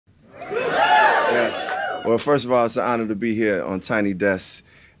Well, first of all, it's an honor to be here on Tiny Desk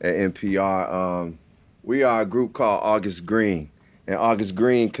at NPR. We are a group called August Greene, and August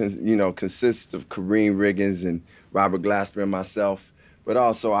Greene, consists of Karriem Riggins and Robert Glasper and myself, but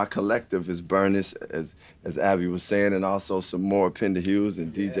also our collective is Burness, as Abby was saying, and also some more Pender Hughes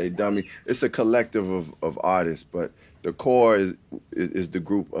and DJ Dummy. It's a collective of artists, but the core is the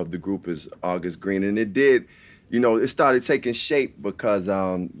group is August Greene, and it did. It started taking shape because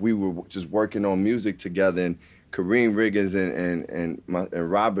we were just working on music together, and Karriem Riggins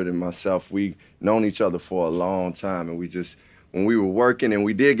and Robert and myself, we known each other for a long time, and when we were working, and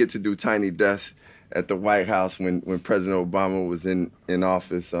we did get to do Tiny Desk at the White House when President Obama was in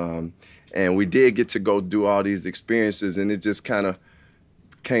office, and we did get to go do all these experiences, and it just kind of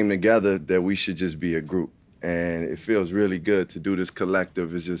came together that we should just be a group, and it feels really good to do this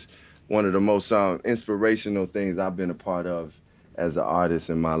collective. It's just one of the most inspirational things I've been a part of as an artist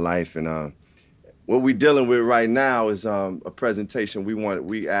in my life. And what we're dealing with right now is a presentation.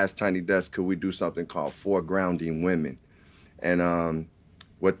 We asked Tiny Desk, could we do something called foregrounding women? And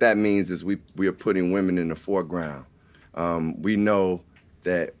what that means is we are putting women in the foreground. We know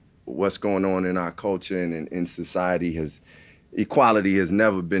that what's going on in our culture and in society equality has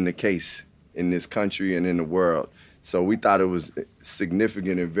never been the case in this country and in the world. So we thought it was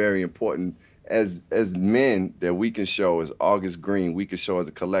significant and very important as men that we can show, as August Greene, we can show as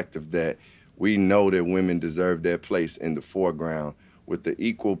a collective that we know that women deserve their place in the foreground with the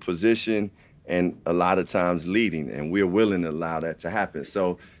equal position and a lot of times leading, and we're willing to allow that to happen.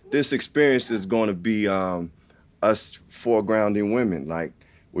 So this experience is going to be us foregrounding women. Like,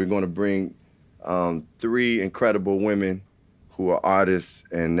 we're going to bring 3 incredible women who are artists,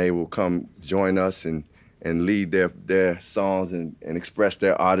 and they will come join us and lead their songs and express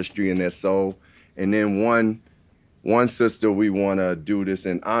their artistry and their soul. And then one sister we want to do this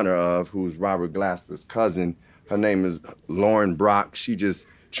in honor of, who's Robert Glasper's cousin. Her name is Lauren Brock. She just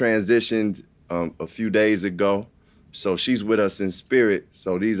transitioned a few days ago, so she's with us in spirit.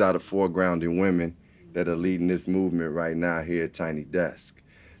 So these are the foregrounding women that are leading this movement right now here at Tiny Desk.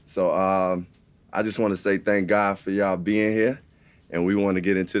 So I just want to say thank God for y'all being here. And we want to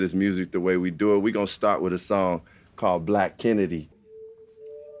get into this music the way we do it. We're going to start with a song called Black Kennedy.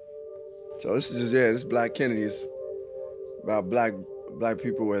 So this is Black Kennedy. It's about black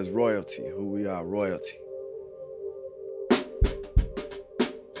people as royalty, who we are, royalty.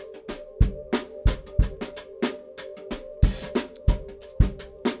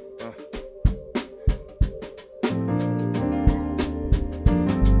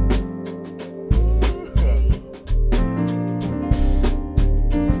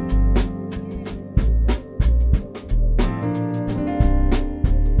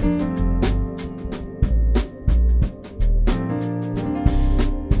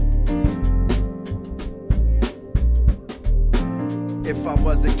 If I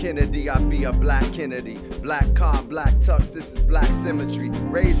was a Kennedy, I'd be a Black Kennedy. Black car, black tux, this is black symmetry.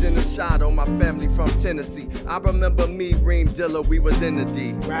 Raised in the shadow, my family from Tennessee. I remember me, Reem Dilla, we was in the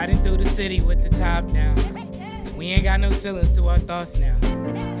D. Riding through the city with the top down. We ain't got no ceilings to our thoughts now.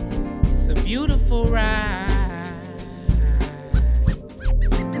 It's a beautiful ride.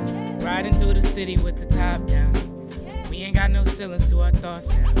 Riding through the city with the top down. We ain't got no ceilings to our thoughts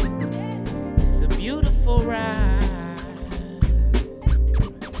now. It's a beautiful ride.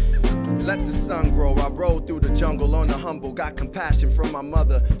 Let the sun grow, I rode through the jungle on the humble. Got compassion from my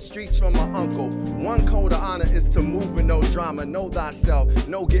mother, streets from my uncle. One code of honor is to move with no drama. Know thyself,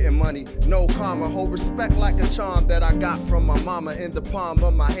 no getting money, no karma. Hold respect like a charm that I got from my mama. In the palm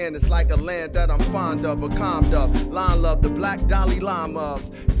of my hand, it's like a land that I'm fond of, a calmed up. Line love, the black Dalai Lama of.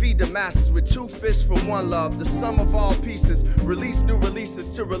 Feed the masses with 2 fish for 1 love. The sum of all pieces, release new releases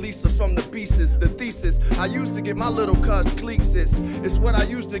to release us from the pieces. The thesis, I used to get my little cuz cliques. It's what I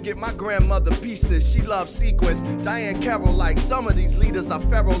used to get my grandmother pieces. She loves sequence, Diane Carroll like. Some of these leaders are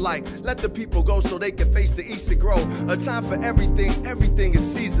pharaoh like. Let the people go so they can face the east and grow. A time for everything, everything is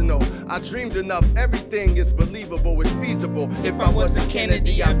seasonal. I dreamed enough, everything is believable, it's feasible. If I was a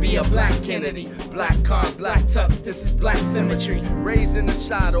Kennedy, I'd be a Black Kennedy. Black cars, black tux, this is black symmetry. Raised in the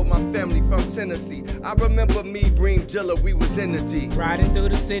shadow, my family from Tennessee. I remember me, Reem Dilla, we was in the D. Riding through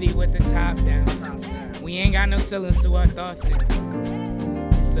the city with the top down. We ain't got no ceilings to our thoughts now.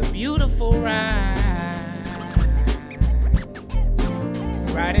 It's a beautiful ride.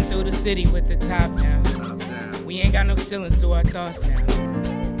 It's riding through the city with the top down. We ain't got no ceilings to our thoughts now.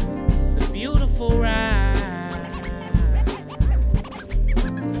 It's a beautiful ride.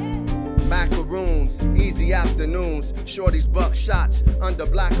 Macaroons, rooms, easy afternoons. Shorties buck shots under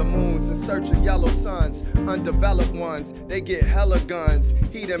blacker moons in search of yellow suns. Undeveloped ones, they get hella guns.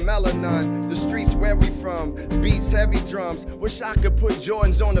 Heat and melanin, the streets where we from. Beats, heavy drums. Wish I could put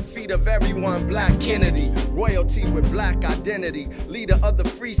Jordans on the feet of everyone. Black Kennedy, royalty with black identity. Leader of the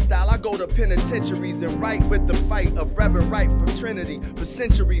freestyle, I go to penitentiaries and write with the fight of Reverend Wright from Trinity. For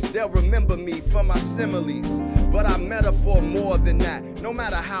centuries, they'll remember me for my similes. But I metaphor more than that. No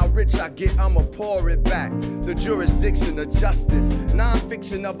matter how rich I get, I'ma pour it back. The jurisdiction of justice,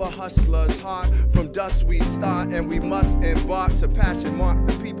 non-fiction of a hustler's heart. From dust we start and we must embark to passion mark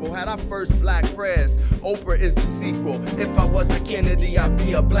the people. Had our first black prayers, Oprah is the sequel. If I was a Kennedy, I'd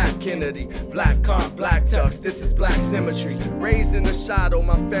be a black Kennedy. Black comp, black tux, this is black symmetry. Raised in the shadow,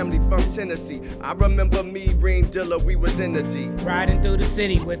 my family from Tennessee. I remember me, Green Dilla, we was in the D. Riding through the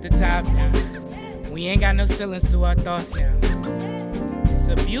city with the top down. We ain't got no ceilings to our thoughts now. It's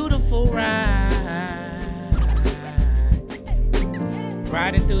a beautiful ride.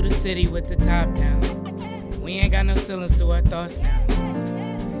 Riding through the city with the top down. We ain't got no ceilings to our thoughts now.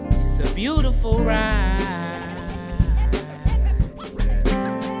 It's a beautiful ride.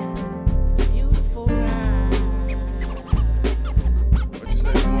 It's a beautiful ride. What you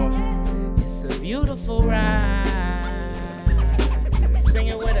say, Paul? It's a beautiful ride. Sing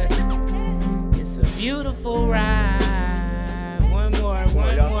it with us. It's a beautiful ride. One more, one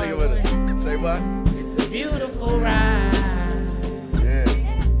more. Y'all sing it with us. Say what? It's a beautiful ride.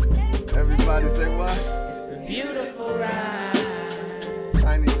 Everybody say what? It's a beautiful ride.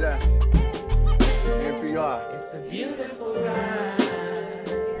 Tiny Desk, NPR. It's a beautiful ride.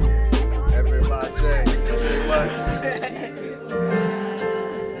 Everybody say what?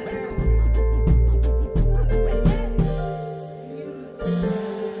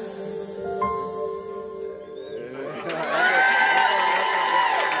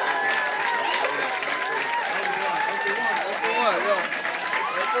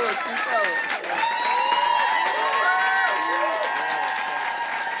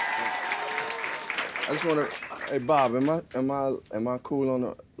 I just want to, hey Bob, am I cool on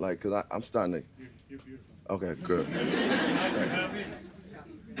the, like, cause I'm starting to. You're beautiful. Okay, good.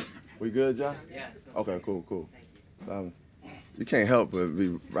 We good, Josh? Yes. Okay, cool. You can't help but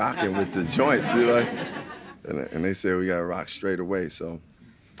be rocking with the joints, you know? And they said we gotta rock straight away, so.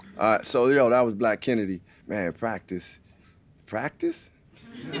 All right, so yo, that was Black Kennedy. Man, practice? Practice?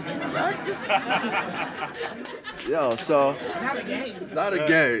 Yo, so. Not a game. Not a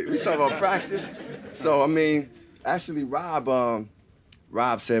game. We talking about practice. So I mean, actually, Rob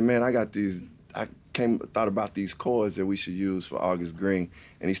said, man, I got these. I thought about these chords that we should use for August Greene,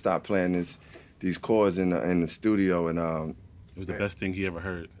 and he started playing these chords in the studio, and it was the best thing he ever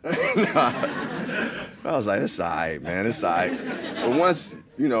heard. I was like, it's all right, man, it's all right. But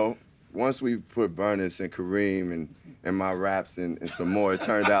once we put Burners and Karriem and my raps and some more,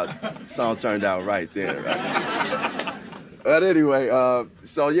 the song turned out right there, right? But anyway,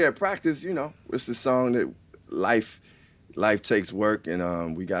 so yeah, practice, it's the song that life takes work,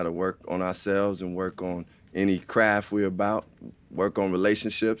 and we got to work on ourselves and work on any craft we're about, work on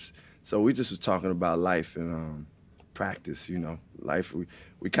relationships. So we just was talking about life and practice, life.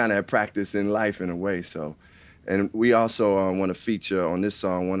 We kind of have practice in life in a way, so. And we also want to feature on this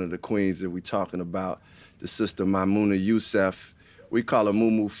song one of the queens that we talking about, the sister Maimouna Youssef. We call her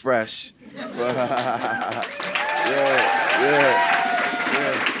Moo Moo Fresh. Yeah.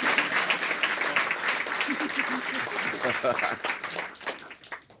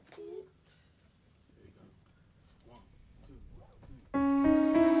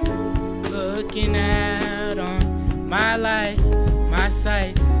 Looking out on my life, my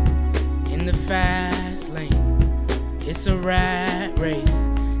sights in the fast lane. It's a rat race.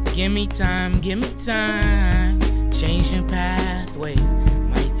 Give me time, changing pathways.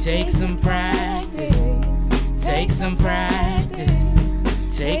 Might take some practice, take some practice.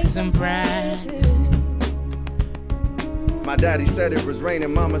 My daddy said it was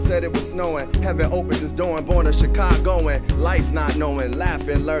raining, mama said it was snowing. Heaven opened his door and born a Chicagoan. Life not knowing,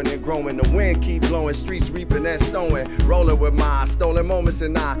 laughing, learning, growing. The wind keep blowing, streets reaping and sowing. Rolling with my stolen moments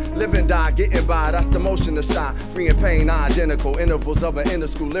and I live and die, getting by, that's the motion to shy. Free and pain, identical intervals of an inner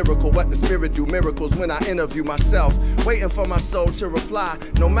school lyrical. What the spirit do, miracles when I interview myself. Waiting for my soul to reply.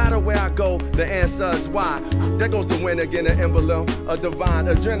 No matter where I go, the answer is why. There goes the win again, an emblem, a divine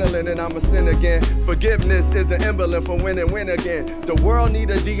adrenaline, and I'm a sin again. Forgiveness is an emblem for winning. Win again. The world need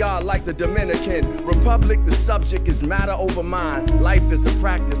a DR like the Dominican Republic. The subject is matter over mind. Life is a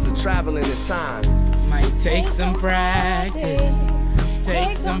practice of traveling in time. Might take some practice.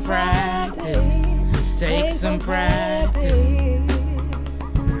 Take some practice.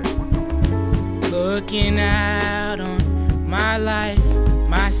 Looking out on my life,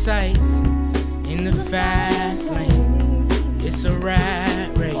 my sights in the fast lane. It's a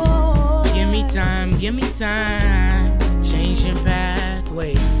rat race. Give me time, changing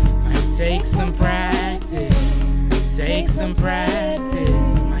pathways. Might take some practice, take some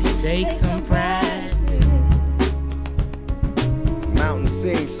practice, might take some practice. Mountains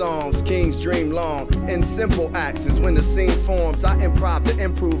sing songs, kings dream long. In simple acts is when the scene forms. I improv to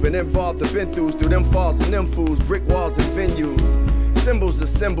improve and involve the been throughs through them falls and them fools, brick walls and venues. Symbols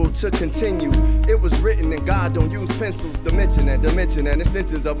assembled to continue. It was written and God don't use pencils. Dimension and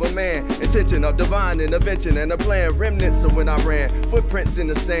extensions of a man. Intention of divine intervention and a plan. Remnants of when I ran, footprints in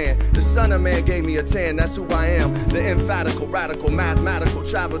the sand. The son of man gave me a tan, that's who I am. The emphatical, radical, mathematical.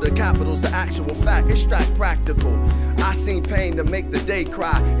 Travel to capitals, the actual fact, extract practical. I seen pain to make the day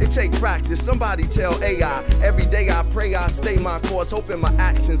cry. It take practice, somebody tell AI. Every day I pray I stay my course, hoping my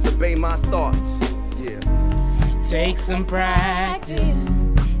actions obey my thoughts. Yeah. Take some practice,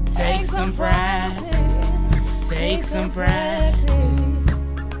 take some practice, take some practice.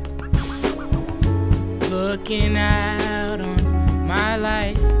 Looking out on my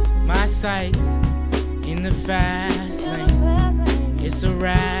life, my sights in the fast lane. It's a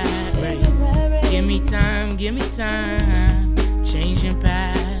rat race. Give me time, changing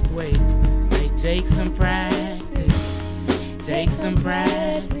pathways. May take some practice, take some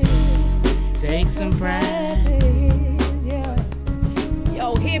practice, take some practice.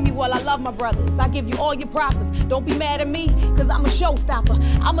 Yo, hear me while I love my brothers. I give you all your props. Don't be mad at me, cause I'm a showstopper.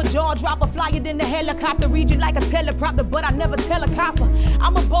 I'm a jaw dropper, flyer than a helicopter. Read you like a teleprompter, but I never tell a copper.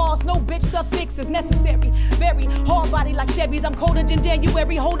 I'm a boss, no bitch suffix is necessary. Very hard body like Chevys. I'm colder than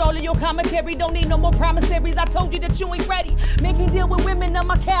January. Hold all of your commentary. Don't need no more promissaries. I told you that you ain't ready. Men can deal with women of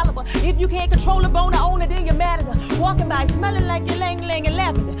my caliber. If you can't control a bone, I own it, then you're mad at her. Walking by, smelling like you're lang-lang and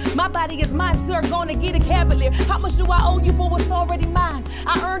lavender. My body is mine, sir, gonna get a cavalier. How much do I owe you for what's already mine?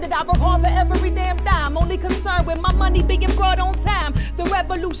 I earned it, I work hard for every damn dime. Only concerned with my money being brought on time. The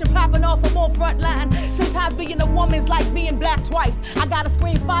revolution popping off from on front line. Sometimes being a woman's like being black twice. I gotta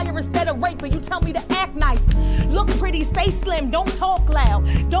scream fire instead of rape, and you tell me to act nice. Look pretty, stay slim, don't talk loud.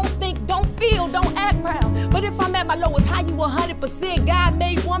 Don't think, don't feel, don't act proud. But if I'm at my lowest high, you 100%. God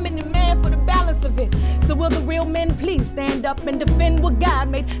made woman and man for the balance of it. So will the real men please stand up and defend what God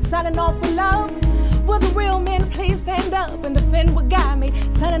made? Signing off for love. Will the real men please stand up and defend what God made?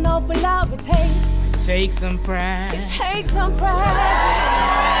 Signing off for love, it takes. Take some practice. It takes some practice.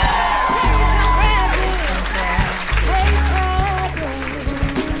 Takes some practice.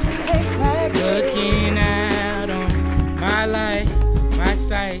 Takes practice. Looking out on my life, my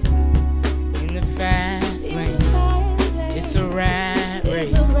sights in the fast lane. It's a rat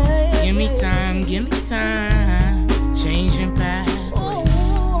race. Give me time, changing pathways.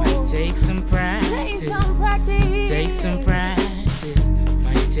 Might take some practice. Take some practice.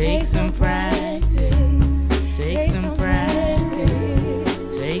 Might take some practice. Take some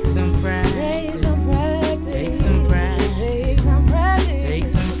practice. Take some practice. Take some practice. Take some practice. Take some practice. Take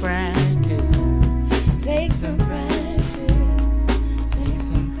some practice. Take some practice. Take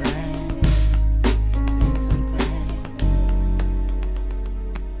some practice.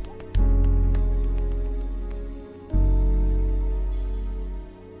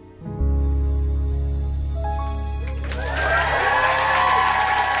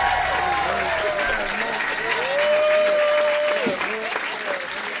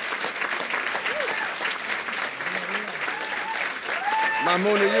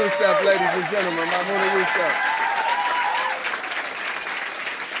 Maimouna Youssef, ladies and gentlemen, Maimouna Youssef.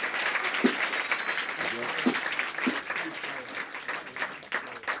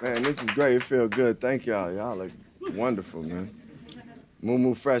 Man, this is great. It feels good. Thank y'all. Y'all look wonderful, man.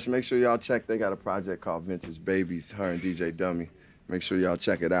 Moo Fresh, make sure y'all check. They got a project called Vintage Babies, her and DJ Dummy. Make sure y'all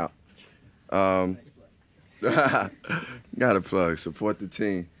check it out. Gotta plug, support the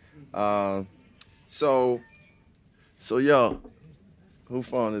team. So yo, who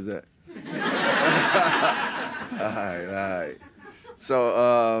phone is that? All right.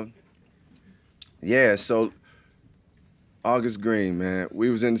 So, yeah, so August Greene, man. We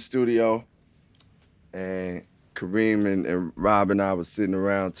was in the studio, and Karriem and Rob and I was sitting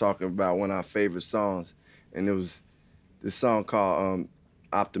around talking about one of our favorite songs, and it was this song called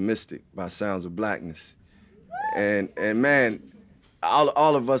Optimistic by Sounds of Blackness. And man,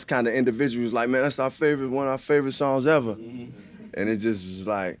 all of us kind of individuals like, man, that's our favorite, one of our favorite songs ever. And it just was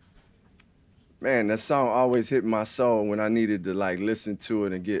like, man, that song always hit my soul when I needed to like listen to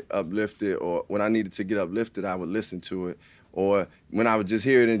it and get uplifted, or when I needed to get uplifted, I would listen to it. or when I would just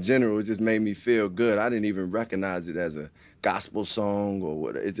hear it in general, it just made me feel good. I didn't even recognize it as a gospel song or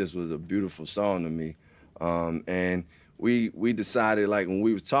what. It just was a beautiful song to me. And we decided, like, when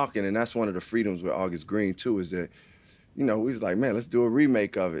we was talking, and that's one of the freedoms with August Greene too, is that, you know, we was like, man, let's do a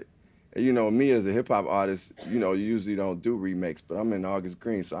remake of it. And, you know, me as a hip-hop artist, you know, you usually don't do remakes, but I'm in August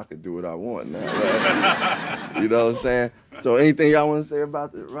Greene, so I could do what I want now. You know what I'm saying? So anything y'all want to say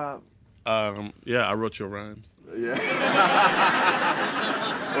about it, Rob? Yeah, I wrote your rhymes. Yeah.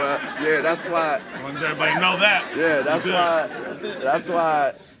 Well, yeah, that's why. I want everybody to know that. Yeah, that's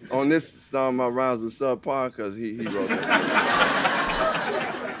why on this song my rhymes were subpar, because he wrote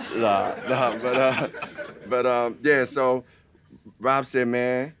that. But yeah, so Rob said,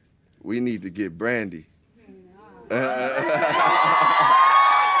 man, we need to get Brandy.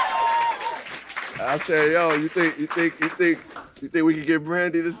 I said, yo, you think we could get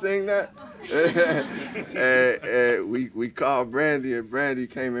Brandy to sing that? and we called Brandy, and Brandy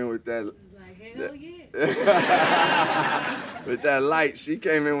came in with that. Like, hell yeah. With that light. She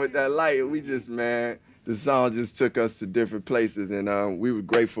came in with that light, and we just, man, the song just took us to different places, and we were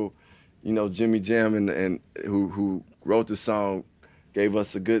grateful. You know, Jimmy Jam and who wrote the song gave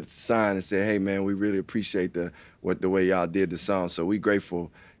us a good sign and said, hey, man, we really appreciate the way y'all did the song. So we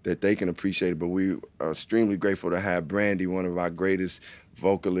grateful that they can appreciate it, but we are extremely grateful to have Brandy, one of our greatest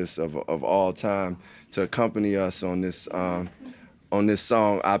vocalists of all time, to accompany us on this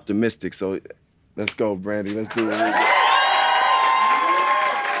song, Optimistic. So let's go, Brandy. Let's do it.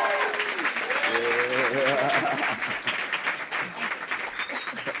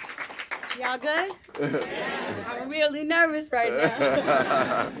 Y'all good? I'm really nervous right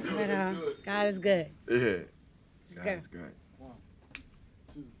now. But God is good. Yeah. God is good.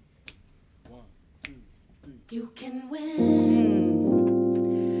 You can win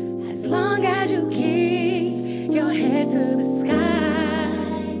as long as you keep your head to the sky.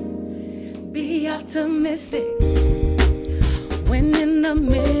 Be optimistic when in the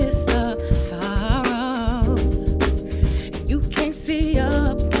midst of sorrow. You can't see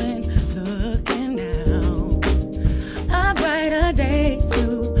up when looking down. A brighter day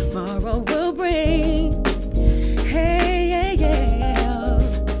tomorrow will bring. Hey, yeah, yeah.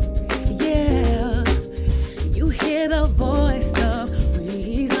 You hear the voice of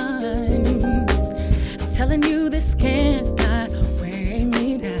reason telling you this cannot weigh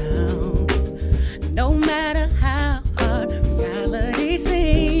me down. No matter how hard reality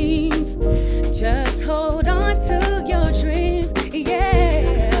seems, just hold on to your dreams.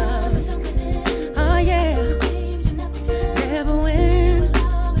 Yeah. Oh yeah. Never win.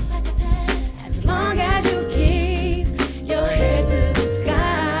 As long as you keep your head to the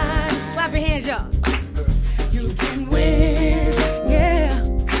sky. Clap your hands, y'all. You can win. Yeah.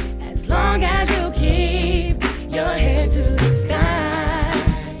 As long as you keep your head to the sky.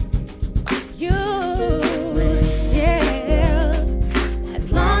 You, yeah.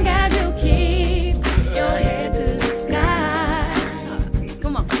 As long as you keep your head to the sky.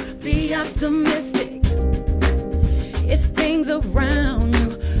 Come on, be optimistic. If things around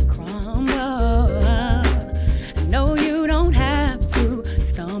you crumble, no, you don't have to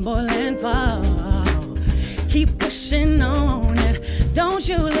stumble and fall. Keep pushing on it. Don't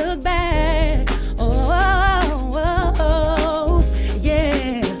you look back. Oh,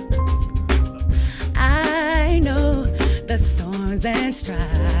 yeah. I know the storms and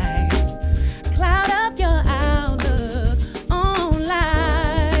strife cloud up your outlook on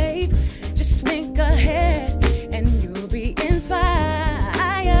life. Just think ahead and you'll be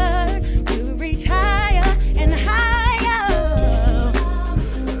inspired to reach higher and higher.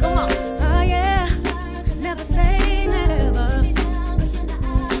 Come on. Oh, yeah. Never say never.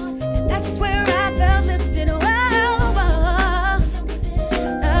 And that's where I felt lifted over.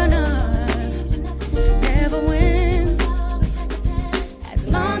 Never win. As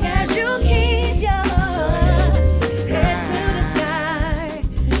long as you keep your head to the sky.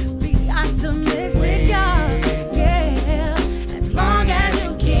 Be optimistic, y'all. Yeah. As long as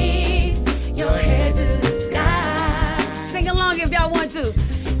you keep your head to the sky. Sing along if y'all want to.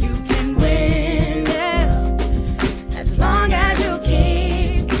 You can win, yeah. As long as you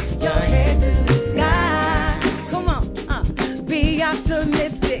keep your head to the sky. Come on, be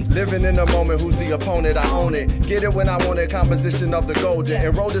optimistic. Living in the moment, who's the opponent? I own it. Get it when I want it, composition of the golden.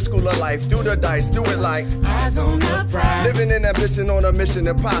 Enroll the school of life, do the dice, do it like Eyes on the prize. living in ambition on a mission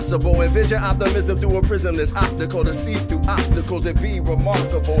impossible. Envision optimism through a prism that's optical to see through obstacles and be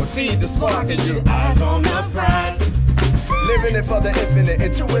remarkable and feed the spark in you. Eyes on the prize. Living it for the infinite,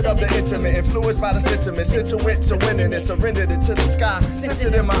 intuit of the intimate, influenced by the sentiment, sentiment to winning it, surrendered it to the sky, sent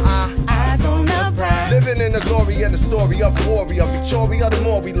it in my eye. Eyes on the prize. Living in the glory and the story of a warrior, Victoria, the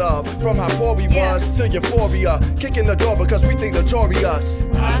more we love, from how poor we was to euphoria, kicking the door because we think notorious.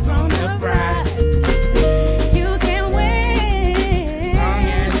 Eyes on the prize. You can win. Long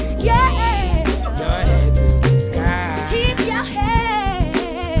as Yeah. your head to the sky. Keep your head.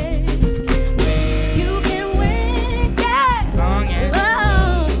 You can win. Yeah. Long as Oh,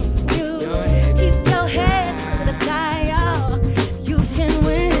 your head keep your head to the sky, y'all. You can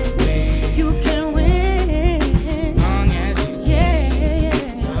win. You can win. long as Yeah. your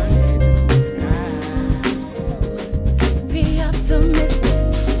head to the sky. Be optimistic.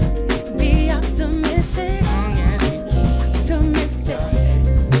 Be optimistic. Long as you keep Optimistic. your head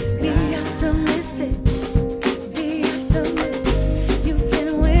to the Be sky. optimistic. Be optimistic. You can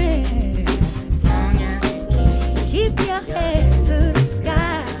win. Long as you keep Keep your head to the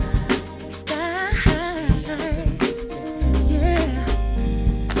sky. Sky. Yeah.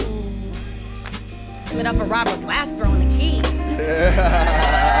 Give it up for Robert Glasper on the key.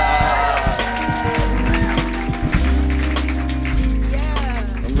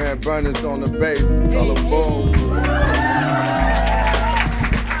 Yeah. My man Burners on the bass, color boom.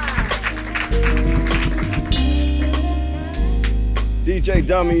 DJ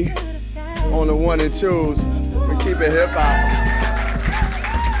Dummy on the 1 and 2s. We keep it hip hop.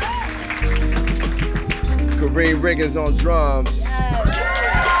 Karriem Riggins on drums.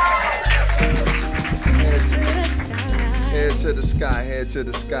 Head to the sky, head to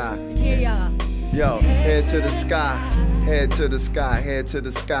the sky. Yeah, y'all. Yo, head to the sky, head to the sky, head to the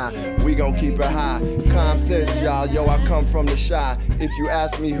sky. We gon' keep it high. Calm sense, y'all. Yo, I come from the shy. If you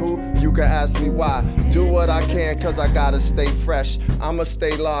ask me who, you can ask me why. Do what I can, cause I gotta stay fresh. I'ma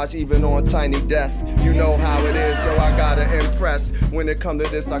stay large, even on tiny desks. You know how it is, yo, I gotta impress. When it come to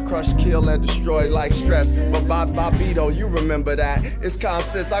this, I crush, kill, and destroy like stress. But Bobito, you remember that. It's calm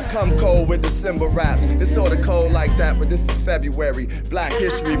sense, I come cold with December raps. It's sorta cold like that, but this is February. Black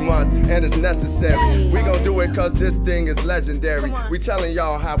History Month, and it's necessary. We gon' do it cause this thing is legendary. We telling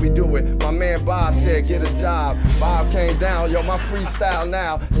y'all how we do it. My man Bob said get a job. Bob came down, yo, my freestyle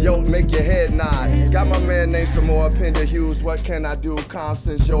now. Yo, make your head nod. Got my man named some more Pender Hughes. What can I do? Calm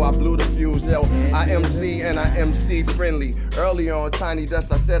sense, yo, I blew the fuse. Yo, I MC and I MC friendly. Early on Tiny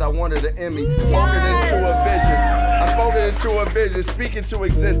Desk, I said I wanted an Emmy. Spoken into a vision. I spoke it into a vision, speaking to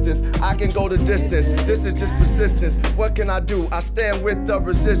existence. I can go the distance. This is just persistence. What can I do? I stand with the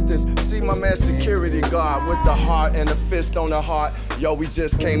resistance. See my man security guard with the heart and the fist on the heart. Yo, we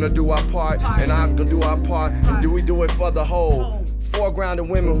just came to do our part, and I'm gonna do our part. And do we do it for the whole? Foregrounded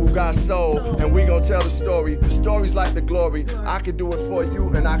women who got soul, and we gon' tell the story. The story's like the glory. I can do it for you,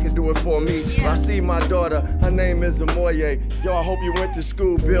 and I can do it for me. I see my daughter, her name is Amoye. Yo, I hope you went to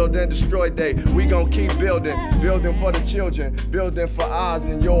school, build and destroy day. We gon' keep building, building for the children, building for ours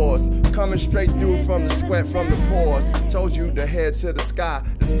and yours. Coming straight through from the sweat, from the pores. Told you to head to the sky,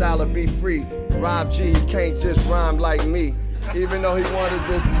 the style of be free. Rob G, he can't just rhyme like me. Even though he wanna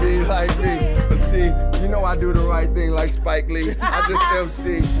just be like me. But see, you know I do the right thing like Spike Lee. I just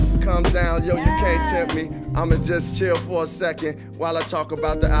MC, come down, yo, you can't tempt me. I'ma just chill for a second while I talk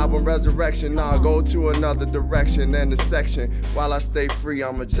about the album Resurrection. Nah, go to another direction and the section. While I stay free,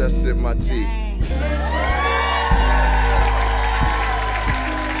 I'ma just sip my tea.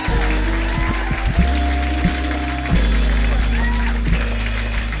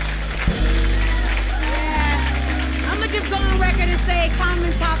 Say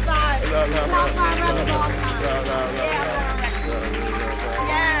common top 5. Top 5 rappers all time.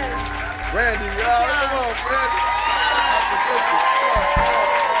 Yes. Brandy, y'all, come on, Brandy.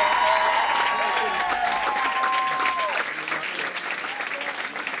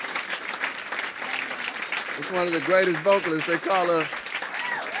 It's one of the greatest vocalists. They call her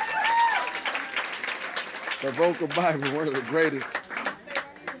the vocal Bible, one of the greatest.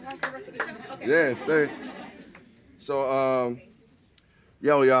 Yes, So,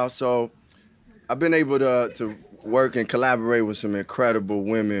 yo, y'all, so I've been able to work and collaborate with some incredible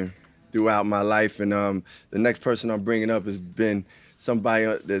women throughout my life, and the next person I'm bringing up has been somebody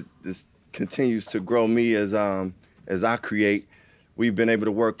that continues to grow me as I create. We've been able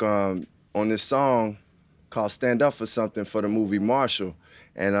to work on this song called Stand Up for Something for the movie Marshall,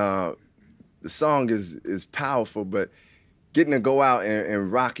 and the song is powerful, but getting to go out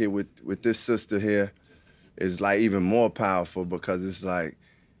and rock it with this sister here is like even more powerful, because it's like,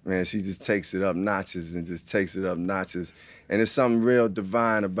 man, she just takes it up notches and just takes it up notches. And it's something real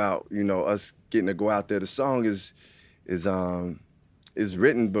divine about, you know, us getting to go out there. The song is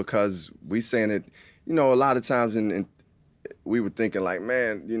written because we saying it, you know, a lot of times in we were thinking like,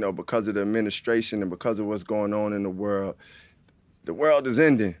 man, you know, because of the administration and because of what's going on in the world is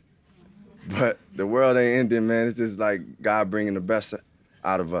ending. But the world ain't ending, man. It's just like God bringing the best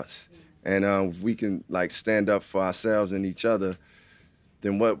out of us. And if we can like stand up for ourselves and each other,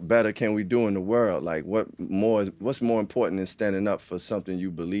 then what better can we do in the world? Like what's more important than standing up for something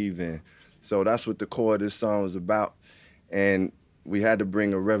you believe in? So that's what the core of this song was about. And we had to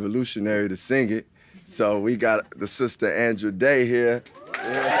bring a revolutionary to sing it. So we got the sister Andra Day here.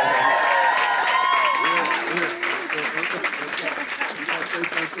 Yeah.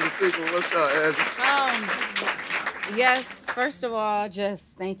 What's up, Andra? Yes, first of all,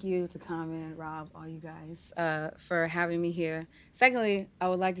 just thank you to Common, Rob, all you guys, for having me here. Secondly, I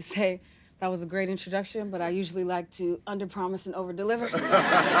would like to say that was a great introduction, but I usually like to under-promise and over-deliver. So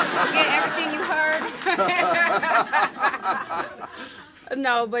forget everything you heard.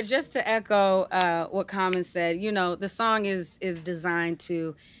 No, but just to echo what Common said, you know, the song is designed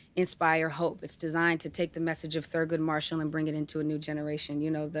to inspire hope. It's designed to take the message of Thurgood Marshall and bring it into a new generation. You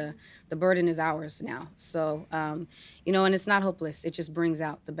know, the burden is ours now. So, you know, and it's not hopeless. It just brings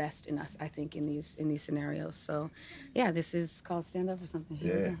out the best in us, I think, in these scenarios. So, yeah, this is called Stand Up or something.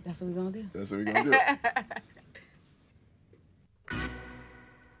 Yeah. That's what we're going to do. That's what we're going to do.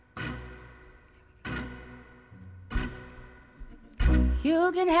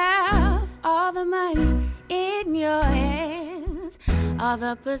 You can have all the money in your hands, all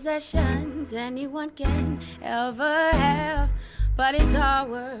the possessions anyone can ever have, but it's all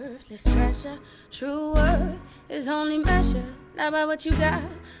worthless treasure. True worth is only measured not by what you got,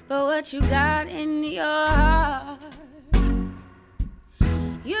 but what you got in your heart.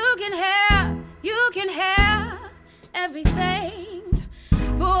 You can have everything,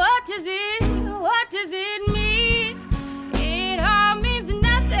 but what does it mean? It all means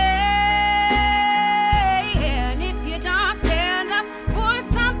nothing if you don't stand up for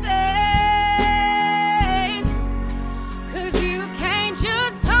something. 'Cause you can't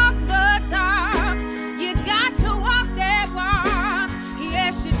just talk the talk, you got to walk that walk.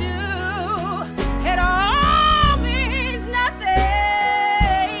 Yes, you do. It all means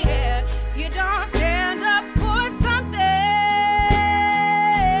nothing if you don't stand up for something.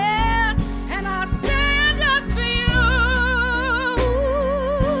 And I'll stand up for you.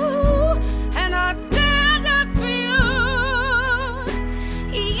 And I'll stand up for you.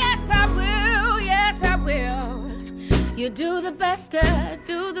 Yes, I will. Yes, I will. You do the best that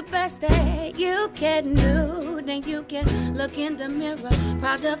you can do. Then you can look in the mirror,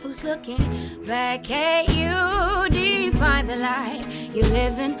 proud of who's looking back at you. Define the life you're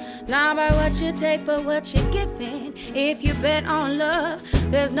living, not by what you take, but what you're giving. If you bet on love,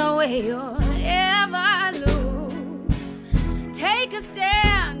 there's no way you'll ever lose. Take a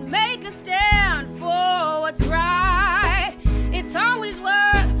stand, make a stand for what's right. It's always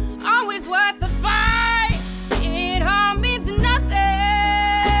worth the fight. It all means nothing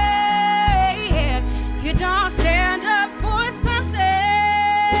if you don't stand up for something.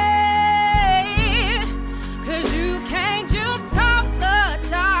 'Cause you can't just talk the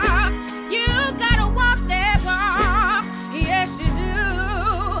talk, you gotta walk that walk. Yes, you do.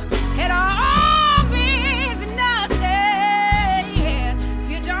 It all means nothing if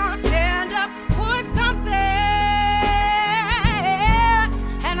you don't stand up for something.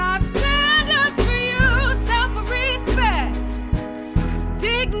 And I'll stand up for you, self-respect,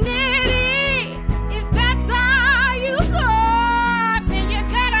 dignity. If that's all you got, then you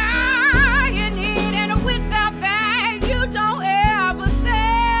got all you need. And without that, you don't have a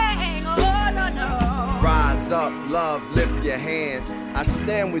thing. Oh, no. Rise up, love, lift your hands. I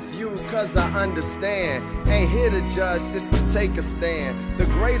stand with you 'cause I understand. Ain't here to judge, just to take a stand. The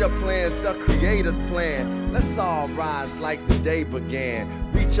greater plans, the creator's plan. Let's all rise like the day began.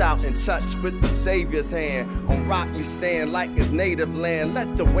 Reach out and touch with the Savior's hand. On rock we stand like his native land.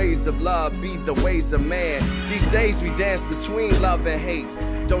 Let the ways of love be the ways of man. These days we dance between love and hate.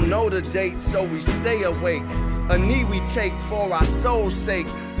 Don't know the date, so we stay awake. A knee we take for our soul's sake.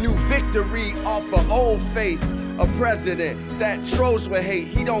 New victory off of old faith. A president that trolls with hate.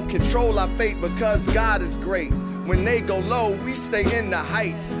 He don't control our fate because God is great. When they go low, we stay in the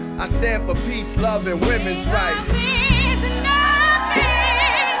heights. I stand for peace, love, and women's rights. Means nothing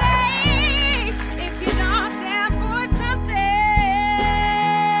if you don't stand for something.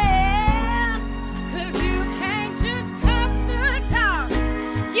 'Cause you can't just talk the talk,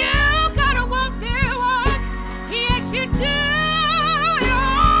 you gotta walk the walk. Yes, you do. It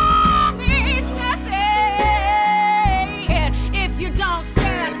all means nothing if you don't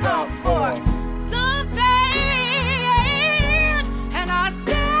stand up for something. And I'll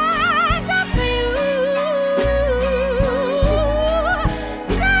stand up for you.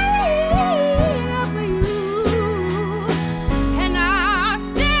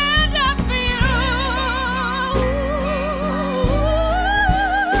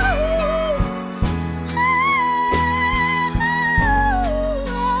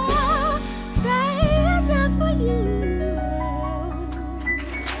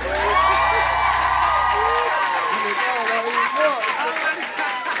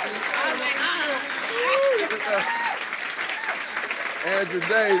 Andra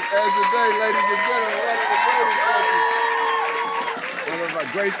Day, ladies and gentlemen, one of our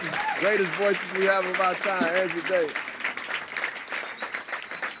greatest voices we have of our time, Andra Day.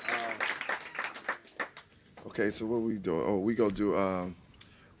 Okay, so what we doing? Oh, we gonna do.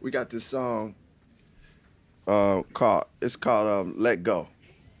 We got this song called "Let Go."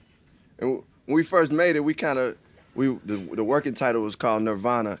 And when we first made it, the working title was called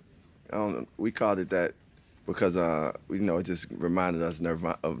Nirvana. We called it that because it just reminded us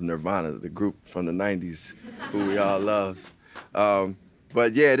of Nirvana, the group from the '90s, who we all love.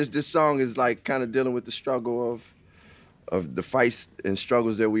 But yeah, this song is like kind of dealing with the struggle of the fights and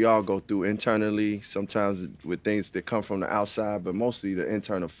struggles that we all go through internally, sometimes with things that come from the outside, but mostly the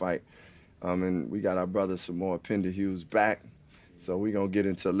internal fight. And we got our brother Samora Pender-Hughes back, so we're gonna get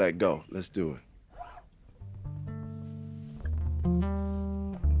into Let Go. Let's do it.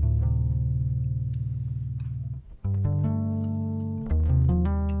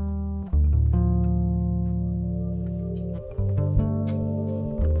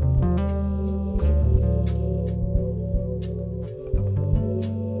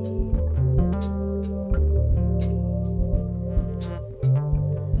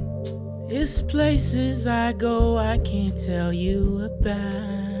 There's places I go I can't tell you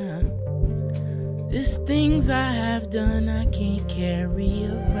about. There's things I have done I can't carry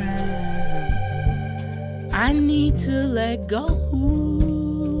around. I need to let go.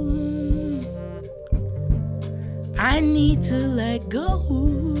 I need to let go.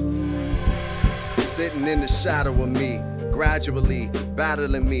 Sitting in the shadow of me, gradually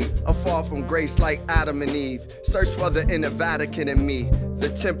battling me, a fall from grace like Adam and Eve. Search for the inner Vatican in me, the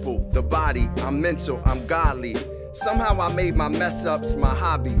temple, the body. I'm mental, I'm godly. Somehow I made my mess ups my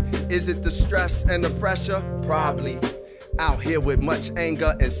hobby. Is it the stress and the pressure? Probably. Out here with much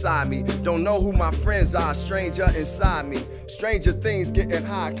anger inside me. Don't know who my friends are, stranger inside me. Stranger things getting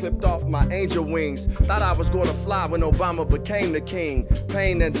high, clipped off my angel wings. Thought I was gonna fly when Obama became the king.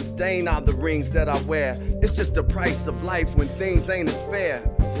 Pain and disdain are the rings that I wear. It's just the price of life when things ain't as fair.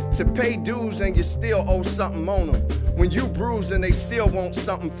 To pay dues and you still owe something on them. When you bruise and they still want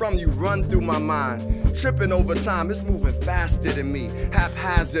something from you, run through my mind. Tripping over time, it's moving faster than me,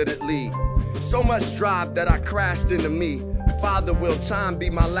 haphazardly. So much drive that I crashed into me. Father, will time be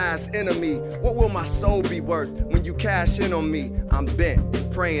my last enemy? What will my soul be worth when you cash in on me? I'm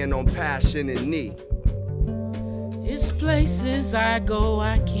bent, praying on passion and need. It's places I go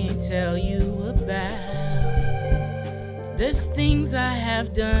I can't tell you about. There's things I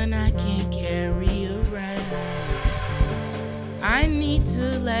have done I can't carry around. I need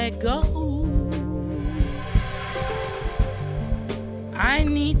to let go. I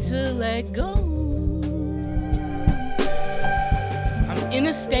need to let go. I'm in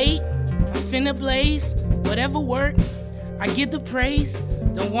a state, I'm finna blaze. Whatever work, I give the praise.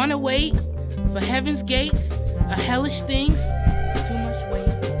 Don't wanna wait for heaven's gates or hellish things. It's too much weight.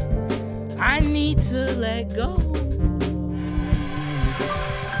 I need to let go.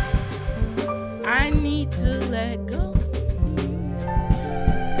 I need to let go.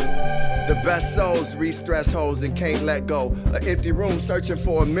 The best souls re-stress hoes and can't let go. An empty room searching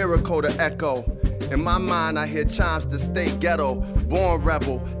for a miracle to echo. In my mind, I hear chimes to stay ghetto. Born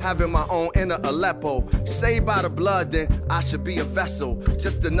rebel, having my own inner Aleppo. Saved by the blood, then I should be a vessel.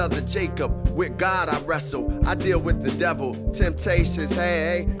 Just another Jacob, with God I wrestle. I deal with the devil, temptations,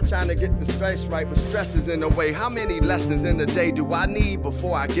 hey, trying to get the stress right, but stress is in the way. How many lessons in the day do I need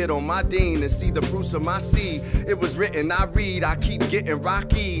before I get on my dean and see the fruits of my seed? It was written, I read, I keep getting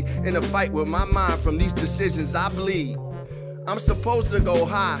rocky in a fight with my mind. From these decisions I bleed. I'm supposed to go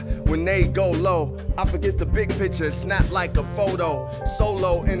high when they go low. I forget the big picture, snap like a photo.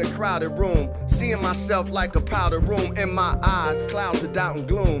 Solo in a crowded room, seeing myself like a powdered room. In my eyes, clouds of doubt and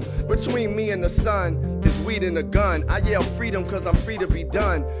gloom. Between me and the sun is weed and a gun. I yell freedom cause I'm free to be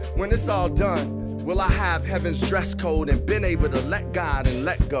done. When it's all done, will I have heaven's dress code and been able to let God and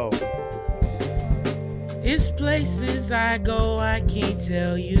let go? It's places I go I can't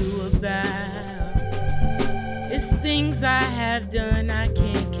tell you about. It's things I have done I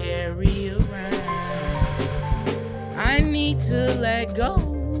can't carry around. I need to let go.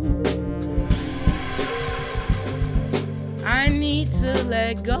 I need to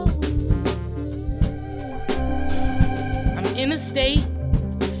let go. I'm in a state,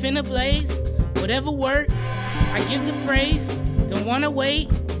 I'm finna blaze. Whatever work, I give the praise. Don't wanna wait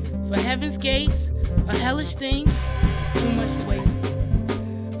for heaven's gates or hellish things. It's too much weight.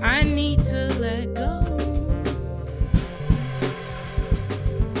 I need to let go.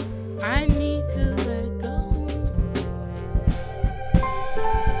 I need to let go.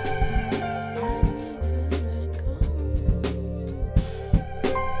 I need to let go.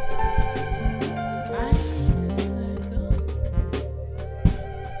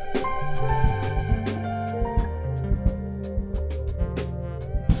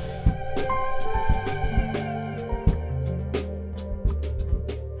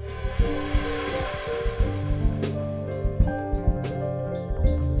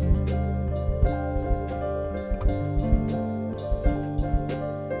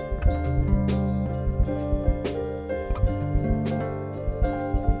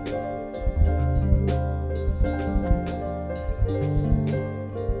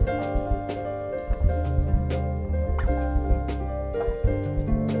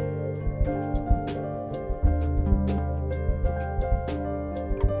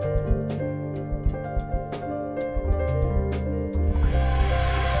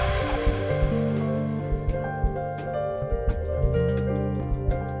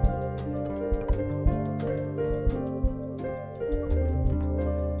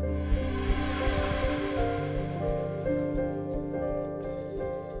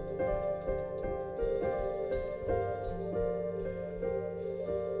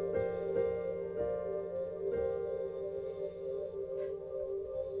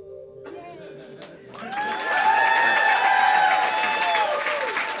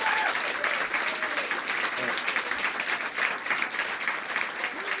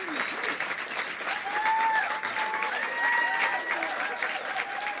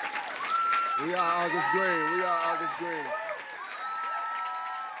 Greene. We are August Greene.